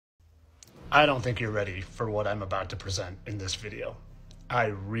I don't think you're ready for what I'm about to present in this video. I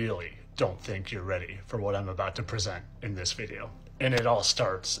really don't think you're ready for what I'm about to present in this video. And it all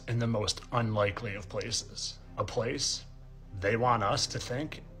starts in the most unlikely of places. A place they want us to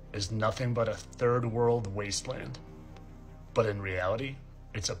think is nothing but a third world wasteland. But in reality,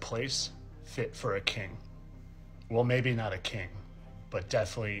 it's a place fit for a king. Well, maybe not a king, but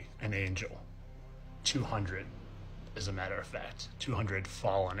definitely an angel. 200, as a matter of fact. 200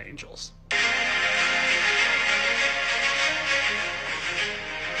 fallen angels.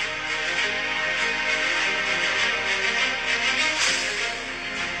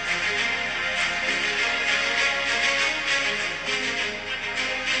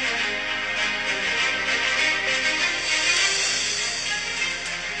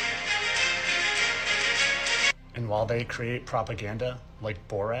 And while they create propaganda like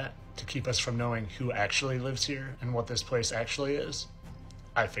Borat to keep us from knowing who actually lives here and what this place actually is,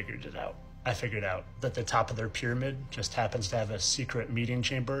 I figured it out. I figured out that the top of their pyramid just happens to have a secret meeting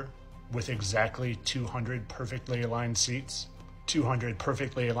chamber with exactly 200 perfectly aligned seats. 200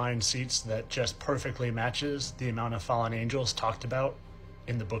 perfectly aligned seats that just perfectly matches the amount of fallen angels talked about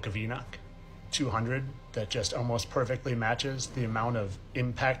in the Book of Enoch. 200 that just almost perfectly matches the amount of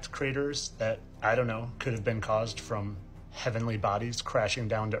impact craters that, I don't know, could have been caused from heavenly bodies crashing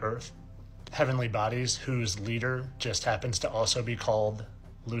down to Earth. Heavenly bodies whose leader just happens to also be called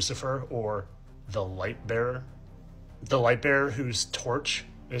Lucifer, or the light bearer. The light bearer whose torch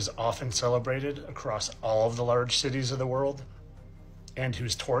is often celebrated across all of the large cities of the world, and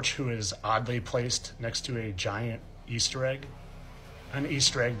whose torch who is oddly placed next to a giant Easter egg. An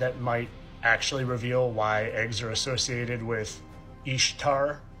Easter egg that might actually reveal why eggs are associated with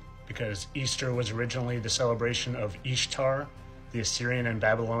Ishtar, because Easter was originally the celebration of Ishtar, the Assyrian and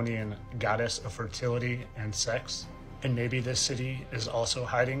Babylonian goddess of fertility and sex. And maybe this city is also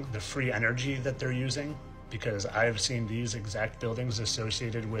hiding the free energy that they're using, because I have seen these exact buildings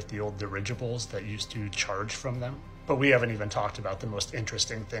associated with the old dirigibles that used to charge from them. But we haven't even talked about the most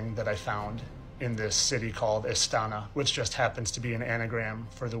interesting thing that I found in this city called Astana, which just happens to be an anagram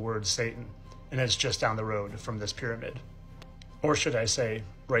for the word Satan, and it's just down the road from this pyramid. Or should I say,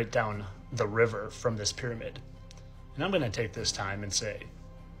 right down the river from this pyramid. And I'm going to take this time and say,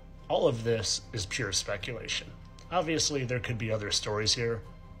 all of this is pure speculation. Obviously, there could be other stories here,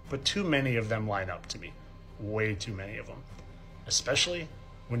 but too many of them line up to me. Way too many of them. Especially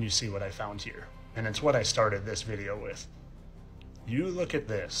when you see what I found here. And it's what I started this video with. You look at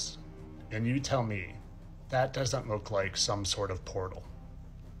this, and you tell me that doesn't look like some sort of portal.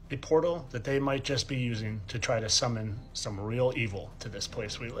 A portal that they might just be using to try to summon some real evil to this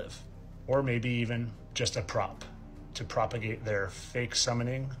place we live. Or maybe even just a prop to propagate their fake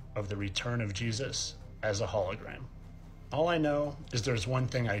summoning of the return of Jesus as a hologram. All I know is there's one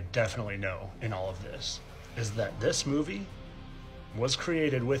thing I definitely know in all of this, is that this movie was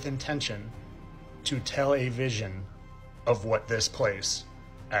created with intention to tell a vision of what this place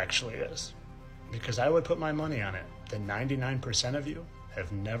actually is. Because I would put my money on it that 99% of you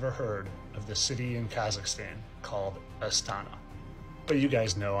have never heard of the city in Kazakhstan called Astana. But you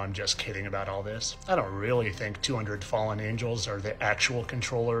guys know I'm just kidding about all this. I don't really think 200 fallen angels are the actual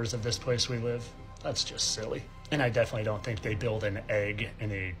controllers of this place we live. That's just silly. And I definitely don't think they build an egg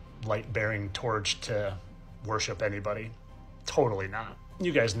and a light-bearing torch to worship anybody. Totally not.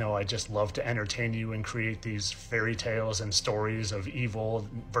 You guys know I just love to entertain you and create these fairy tales and stories of evil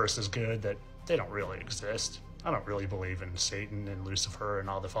versus good that they don't really exist. I don't really believe in Satan and Lucifer and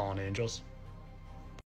all the fallen angels.